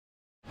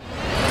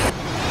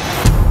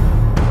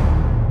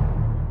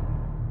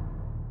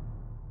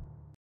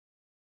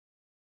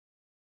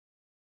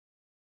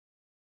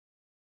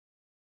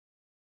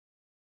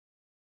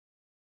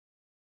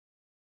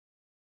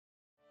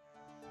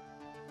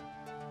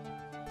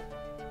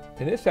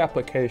In this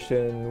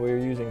application, we're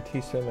using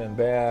TSIM and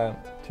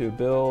BAB to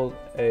build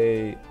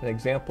an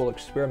example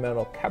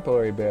experimental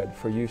capillary bed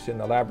for use in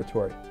the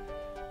laboratory.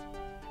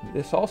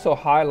 This also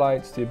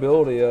highlights the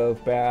ability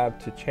of BAB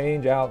to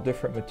change out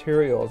different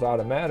materials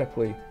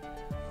automatically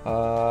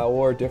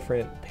or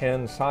different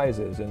pen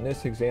sizes. In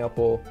this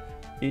example,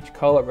 each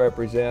color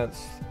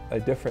represents a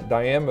different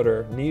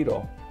diameter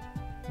needle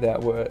that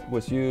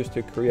was used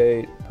to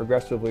create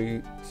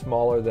progressively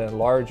smaller than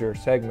larger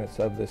segments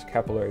of this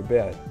capillary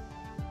bed.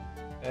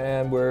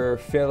 And we're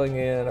filling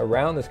in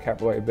around this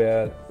capillary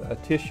bed a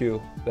tissue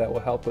that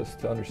will help us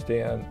to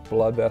understand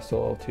blood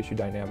vessel tissue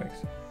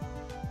dynamics.